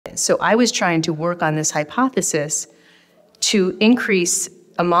So I was trying to work on this hypothesis to increase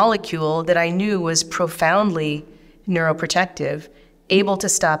a molecule that I knew was profoundly neuroprotective, able to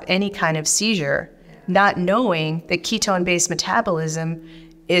stop any kind of seizure, not knowing that ketone-based metabolism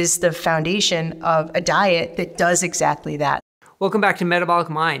is the foundation of a diet that does exactly that. Welcome back to Metabolic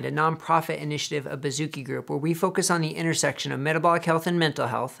Mind, a nonprofit initiative of Bazooki Group, where we focus on the intersection of metabolic health and mental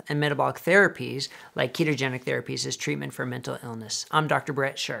health and metabolic therapies, like ketogenic therapies, as treatment for mental illness. I'm Dr.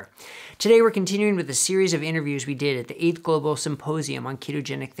 Brett Scher. Today, we're continuing with a series of interviews we did at the 8th Global Symposium on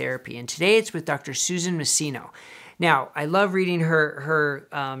Ketogenic Therapy, and today it's with Dr. Susan Masino. Now, I love reading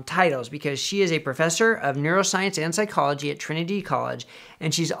her titles because she is a professor of neuroscience and psychology at Trinity College,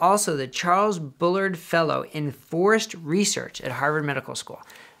 and she's also the Charles Bullard Fellow in Forest Research at Harvard Medical School.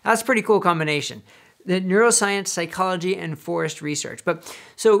 That's a pretty cool combination. The neuroscience, psychology, and forest research. But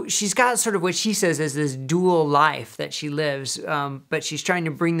so she's got sort of what she says is this dual life that she lives, but she's trying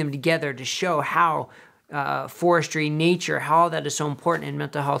to bring them together to show how forestry, nature, how that is so important in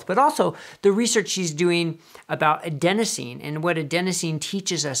mental health, but also the research she's doing about adenosine and what adenosine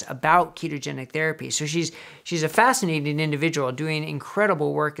teaches us about ketogenic therapy. So she's a fascinating individual doing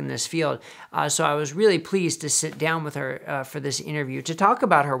incredible work in this field. So I was really pleased to sit down with her for this interview to talk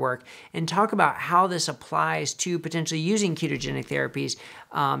about her work and talk about how this applies to potentially using ketogenic therapies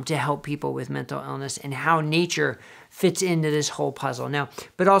to help people with mental illness and how nature fits into this whole puzzle. Now,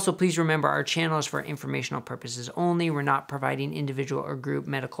 but also please remember our channel is for informational purposes only. We're not providing individual or group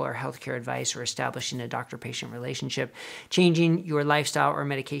medical or healthcare advice or establishing a doctor-patient relationship. Changing your lifestyle or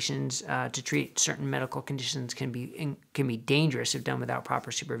medications to treat certain medical conditions can be dangerous if done without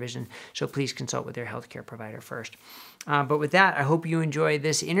proper supervision. So please consult with your healthcare provider first. But with that, I hope you enjoy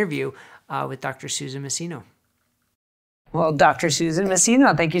this interview with Dr. Susan Masino. Well, Dr. Susan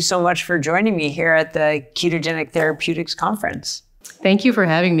Masino, thank you so much for joining me here at the Ketogenic Therapeutics Conference. Thank you for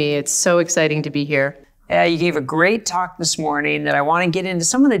having me. It's so exciting to be here. You gave a great talk this morning that I want to get into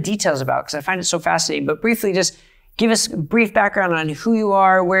some of the details about because I find it so fascinating. But briefly, just give us a brief background on who you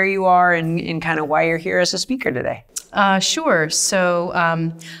are, where you are, and kind of why you're here as a speaker today. Sure. So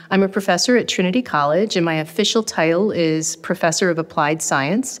I'm a professor at Trinity College, and my official title is Professor of Applied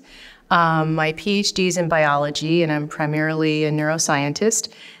Science. My PhD is in biology, and I'm primarily a neuroscientist.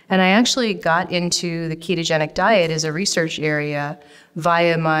 And I actually got into the ketogenic diet as a research area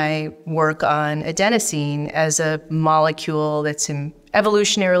via my work on adenosine as a molecule that's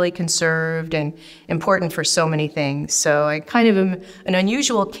evolutionarily conserved and important for so many things. So I kind of am an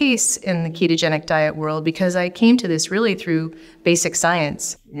unusual case in the ketogenic diet world because I came to this really through basic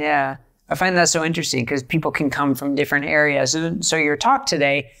science. Yeah, I find that so interesting because people can come from different areas. And so your talk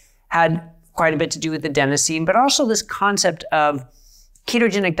today had quite a bit to do with adenosine, but also this concept of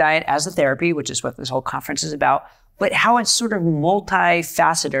ketogenic diet as a therapy, which is what this whole conference is about, but how it's sort of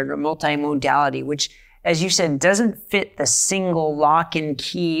multifaceted or multimodality, which, as you said, doesn't fit the single lock and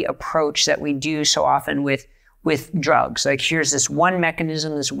key approach that we do so often with drugs. Like here's this one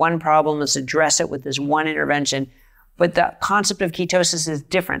mechanism, this one problem, let's address it with this one intervention. But the concept of ketosis is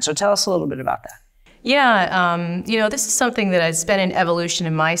different. So tell us a little bit about that. Yeah, this is something that has been an evolution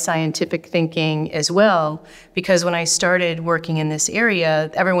in my scientific thinking as well, because when I started working in this area,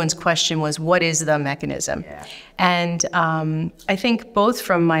 everyone's question was, what is the mechanism? Yeah. And I think both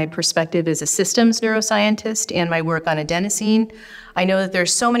from my perspective as a systems neuroscientist and my work on adenosine, I know that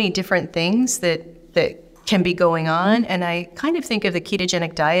there's so many different things that can be going on, and I kind of think of the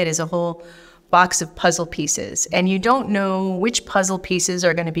ketogenic diet as a whole box of puzzle pieces, and you don't know which puzzle pieces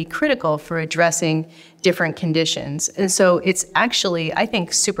are going to be critical for addressing different conditions. And so it's actually, I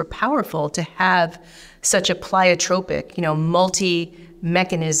think, super powerful to have such a pleiotropic,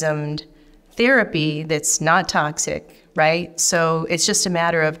 multi-mechanismed therapy that's not toxic, right? So it's just a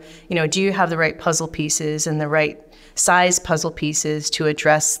matter of, do you have the right puzzle pieces and the right size puzzle pieces to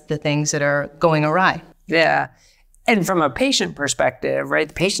address the things that are going awry? Yeah. And from a patient perspective, right,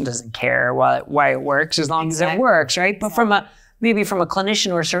 the patient doesn't care why it works as long as it works, right? But maybe from a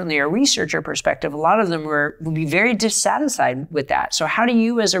clinician or certainly a researcher perspective, a lot of them will be very dissatisfied with that. So how do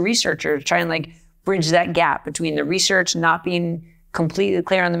you as a researcher try and bridge that gap between the research not being completely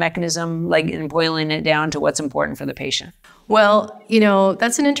clear on the mechanism, and boiling it down to what's important for the patient? Well,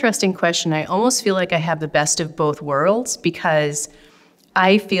 that's an interesting question. I almost feel like I have the best of both worlds because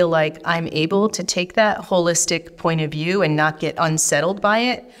I feel like I'm able to take that holistic point of view and not get unsettled by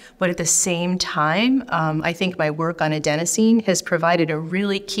it. But at the same time, I think my work on adenosine has provided a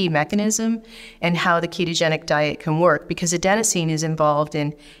really key mechanism in how the ketogenic diet can work, because adenosine is involved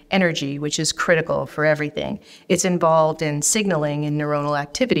in energy, which is critical for everything. It's involved in signaling and neuronal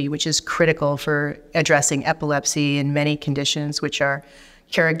activity, which is critical for addressing epilepsy and many conditions which are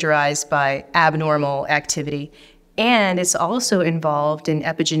characterized by abnormal activity. And it's also involved in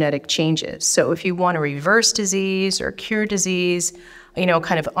epigenetic changes. So if you want to reverse disease or cure disease,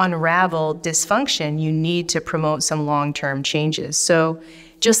 kind of unravel dysfunction, you need to promote some long-term changes. So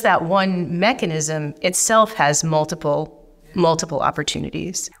just that one mechanism itself has multiple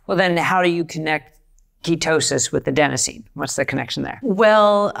opportunities. Well, then how do you connect ketosis with adenosine? What's the connection there?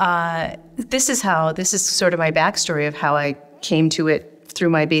 Well, this is sort of my backstory of how I came to it through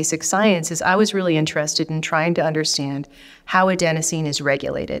my basic science. Is I was really interested in trying to understand how adenosine is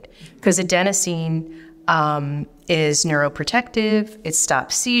regulated, because adenosine is neuroprotective, it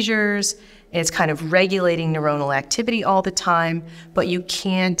stops seizures, it's kind of regulating neuronal activity all the time, but you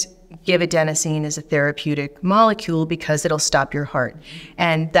can't give adenosine as a therapeutic molecule because it'll stop your heart.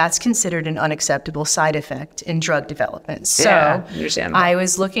 And that's considered an unacceptable side effect in drug development. So I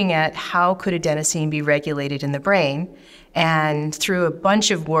was looking at how could adenosine be regulated in the brain, and through a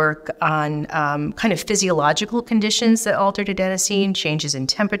bunch of work on kind of physiological conditions that altered adenosine, changes in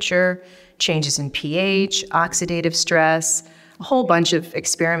temperature, changes in pH, oxidative stress, a whole bunch of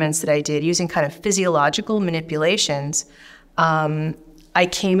experiments that I did using kind of physiological manipulations, I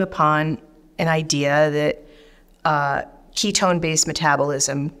came upon an idea that ketone-based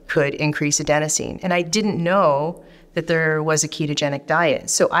metabolism could increase adenosine. And I didn't know that there was a ketogenic diet.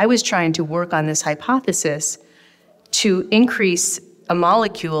 So I was trying to work on this hypothesis to increase a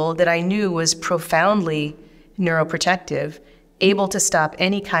molecule that I knew was profoundly neuroprotective, able to stop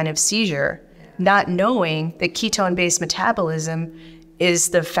any kind of seizure, not knowing that ketone-based metabolism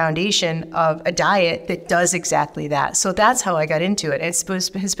is the foundation of a diet that does exactly that. So that's how I got into it. It's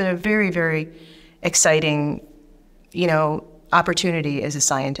been a very, very exciting, opportunity as a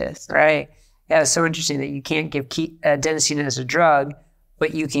scientist. Right. Yeah, it's so interesting that you can't give adenosine as a drug,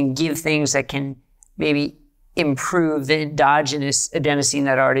 but you can give things that can maybe improve the endogenous adenosine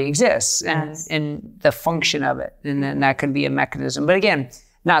that already exists and the function of it. And then that could be a mechanism. But again,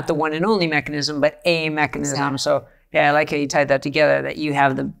 not the one and only mechanism, but a mechanism. Exactly. So yeah, I like how you tied that together, that you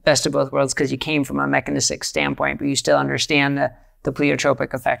have the best of both worlds because you came from a mechanistic standpoint, but you still understand the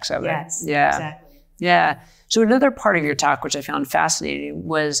pleiotropic effects of it. Yes, yeah. Exactly. Yeah. So another part of your talk, which I found fascinating,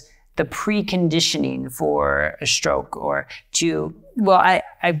 was the preconditioning for a stroke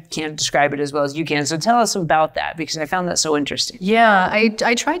I can't describe it as well as you can. So tell us about that, because I found that so interesting. Yeah,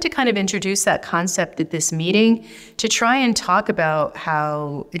 I tried to kind of introduce that concept at this meeting to try and talk about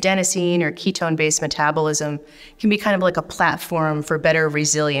how adenosine or ketone-based metabolism can be kind of like a platform for better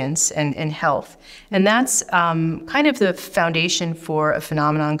resilience and health. And that's kind of the foundation for a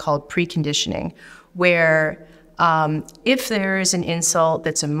phenomenon called preconditioning, where if there is an insult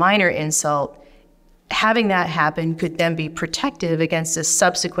that's a minor insult, having that happen could then be protective against a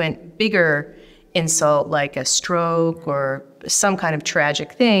subsequent bigger insult like a stroke or some kind of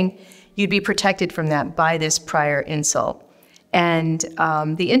tragic thing. You'd be protected from that by this prior insult. And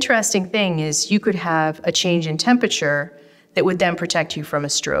the interesting thing is you could have a change in temperature that would then protect you from a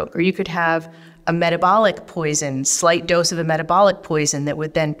stroke, or you could have a metabolic poison, slight dose of a metabolic poison that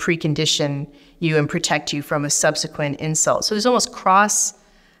would then precondition you and protect you from a subsequent insult. So there's almost cross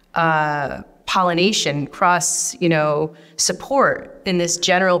pollination, cross, support in this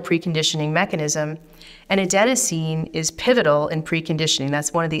general preconditioning mechanism. And adenosine is pivotal in preconditioning.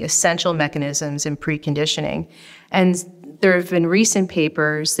 That's one of the essential mechanisms in preconditioning. And there have been recent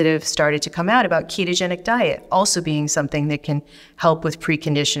papers that have started to come out about ketogenic diet also being something that can help with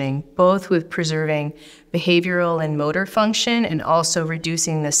preconditioning, both with preserving behavioral and motor function and also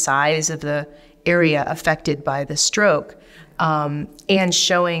reducing the size of the area affected by the stroke. And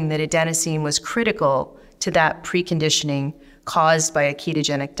showing that adenosine was critical to that preconditioning caused by a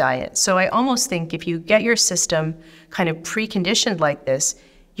ketogenic diet. So I almost think if you get your system kind of preconditioned like this,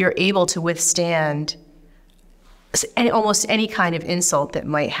 you're able to withstand almost any kind of insult that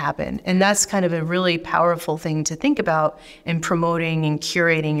might happen. And that's kind of a really powerful thing to think about in promoting and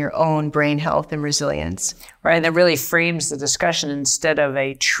curating your own brain health and resilience. Right, that really frames the discussion instead of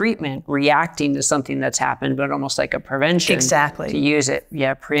a treatment reacting to something that's happened, but almost like a prevention. Exactly. To use it,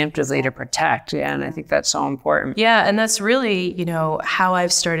 preemptively to protect. Yeah, and I think that's so important. Yeah, and that's really, how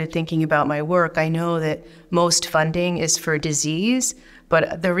I've started thinking about my work. I know that most funding is for disease,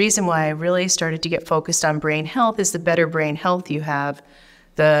 but the reason why I really started to get focused on brain health is the better brain health you have,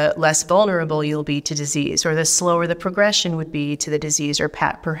 the less vulnerable you'll be to disease, or the slower the progression would be to the disease, or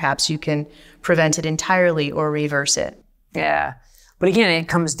perhaps you can prevent it entirely or reverse it. Yeah. But again, it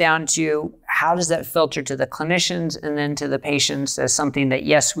comes down to how does that filter to the clinicians and then to the patients as something that,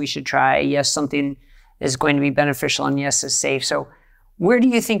 yes, we should try, yes, something is going to be beneficial, and yes, is safe. So Where do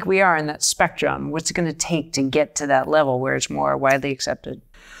you think we are in that spectrum? What's it going to take to get to that level where it's more widely accepted?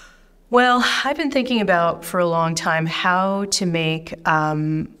 Well, I've been thinking about for a long time how to make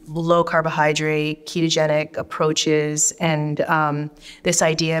low carbohydrate, ketogenic approaches and this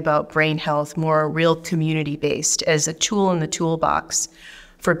idea about brain health more real community based as a tool in the toolbox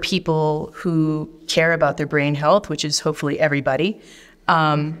for people who care about their brain health, which is hopefully everybody,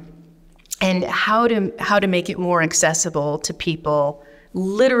 and how to make it more accessible to people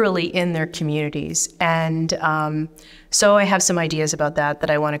literally in their communities. And so I have some ideas about that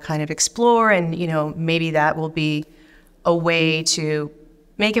I want to kind of explore, and maybe that will be a way to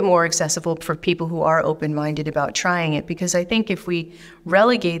make it more accessible for people who are open-minded about trying it. Because I think if we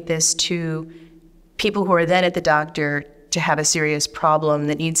relegate this to people who are then at the doctor to have a serious problem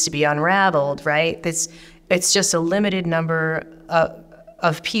that needs to be unraveled, right? It's just a limited number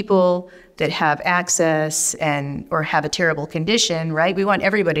of people that have access or have a terrible condition, right? We want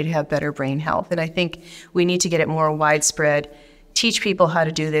everybody to have better brain health. And I think we need to get it more widespread, teach people how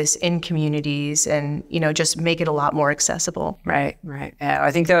to do this in communities and, just make it a lot more accessible. Right. Yeah,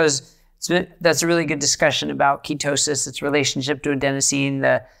 I think that's a really good discussion about ketosis, its relationship to adenosine,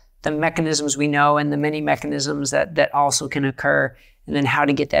 the mechanisms we know and the many mechanisms that also can occur, and then how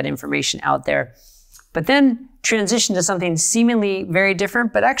to get that information out there. But then transition to something seemingly very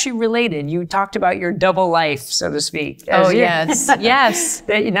different, but actually related. You talked about your double life, so to speak. Yes.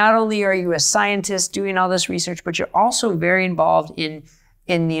 That not only are you a scientist doing all this research, but you're also very involved in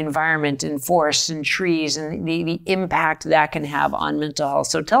the environment, in forests and trees, and the impact that can have on mental health.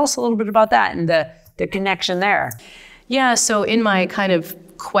 So tell us a little bit about that and the connection there. Yeah, so in my kind of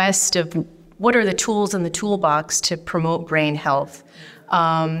quest of what are the tools in the toolbox to promote brain health,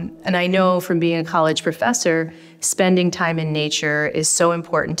 and I know from being a college professor, spending time in nature is so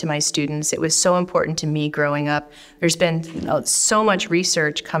important to my students. It was so important to me growing up. There's been so much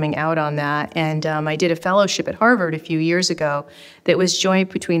research coming out on that. And I did a fellowship at Harvard a few years ago that was joint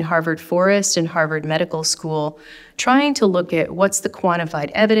between Harvard Forest and Harvard Medical School, trying to look at what's the quantified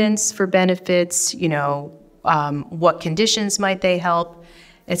evidence for benefits, what conditions might they help,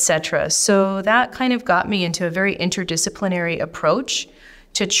 etc. So that kind of got me into a very interdisciplinary approach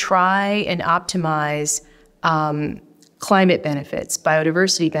to try and optimize climate benefits,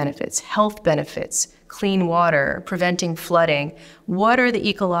 biodiversity benefits, health benefits, clean water, preventing flooding. What are the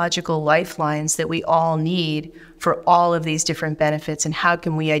ecological lifelines that we all need for all of these different benefits, and how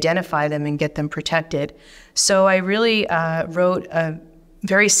can we identify them and get them protected? So I really wrote a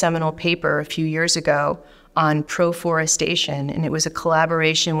very seminal paper a few years ago on proforestation, and it was a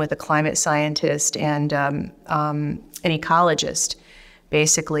collaboration with a climate scientist and an ecologist,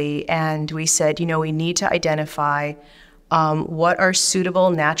 basically. And we said, we need to identify what are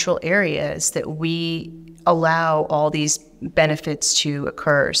suitable natural areas that we allow all these benefits to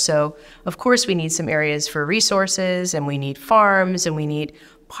occur. So, of course, we need some areas for resources, and we need farms, and we need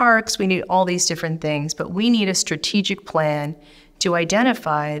parks, we need all these different things, but we need a strategic plan to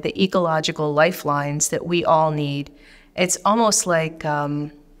identify the ecological lifelines that we all need. It's almost like,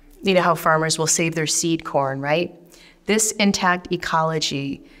 how farmers will save their seed corn, right? This intact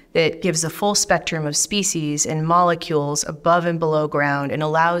ecology that gives a full spectrum of species and molecules above and below ground and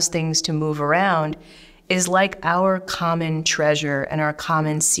allows things to move around is like our common treasure and our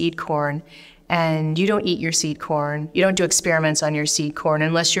common seed corn. And you don't eat your seed corn. You don't do experiments on your seed corn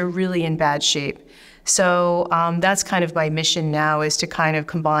unless you're really in bad shape. So that's kind of my mission now, is to kind of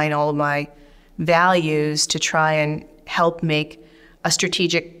combine all of my values to try and help make a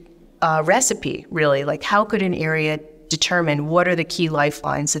strategic recipe, really. Like, how could an area determine what are the key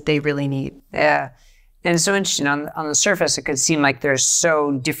lifelines that they really need? Yeah. And it's so interesting. On the surface, it could seem like they're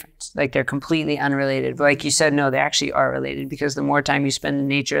so different, like they're completely unrelated. But like you said, no, they actually are related, because the more time you spend in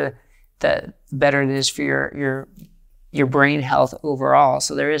nature, the better it is for your brain health overall.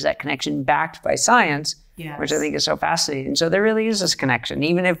 So there is that connection backed by science, yes, which I think is so fascinating. So there really is this connection.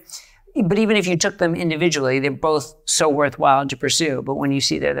 Even if you took them individually, they're both so worthwhile to pursue. But when you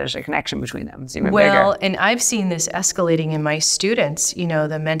see there's a connection between them, it's even bigger. And I've seen this escalating in my students,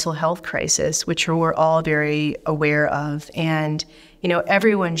 the mental health crisis, which we're all very aware of. And,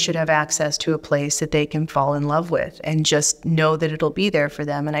 everyone should have access to a place that they can fall in love with and just know that it'll be there for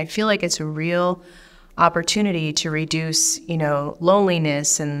them. And I feel like it's a real opportunity to reduce,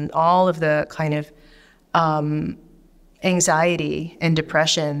 loneliness and all of the kind of anxiety and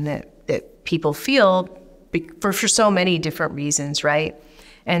depression that people feel for so many different reasons, right?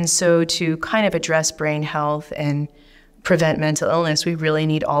 And so to kind of address brain health and prevent mental illness, we really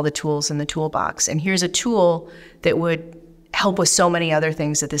need all the tools in the toolbox. And here's a tool that would help with so many other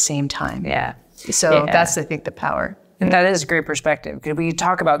things at the same time. Yeah. So that's, I think, the power. And that is a great perspective, because we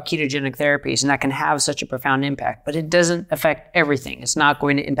talk about ketogenic therapies and that can have such a profound impact, but it doesn't affect everything. It's not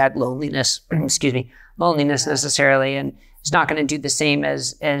going to impact loneliness necessarily, and it's not going to do the same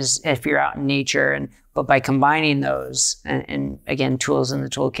as if you're out in nature. But by combining those and again, tools in the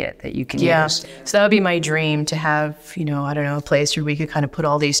toolkit that you can use. So that would be my dream, to have, a place where we could kind of put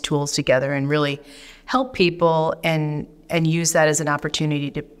all these tools together and really help people and use that as an opportunity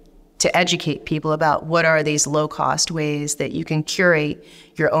to educate people about what are these low-cost ways that you can curate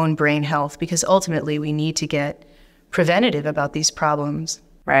your own brain health, because ultimately we need to get preventative about these problems.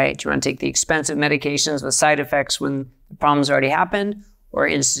 Right. You want to take the expensive medications with side effects when the problem's already happened, or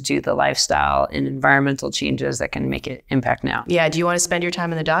institute the lifestyle and environmental changes that can make it impact now. Yeah. Do you want to spend your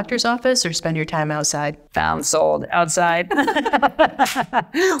time in the doctor's office or spend your time outside? Found, sold, outside.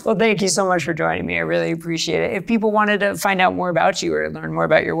 Well, thank you so much for joining me. I really appreciate it. If people wanted to find out more about you or learn more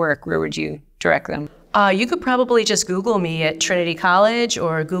about your work, where would you direct them? You could probably just Google me at Trinity College,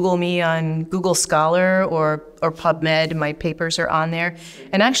 or Google me on Google Scholar or PubMed. My papers are on there.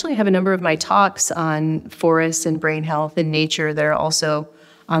 And actually I have a number of my talks on forests and brain health and nature that are also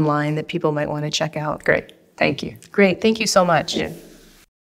online that people might want to check out. Great. Thank you. Great. Thank you so much. Yeah.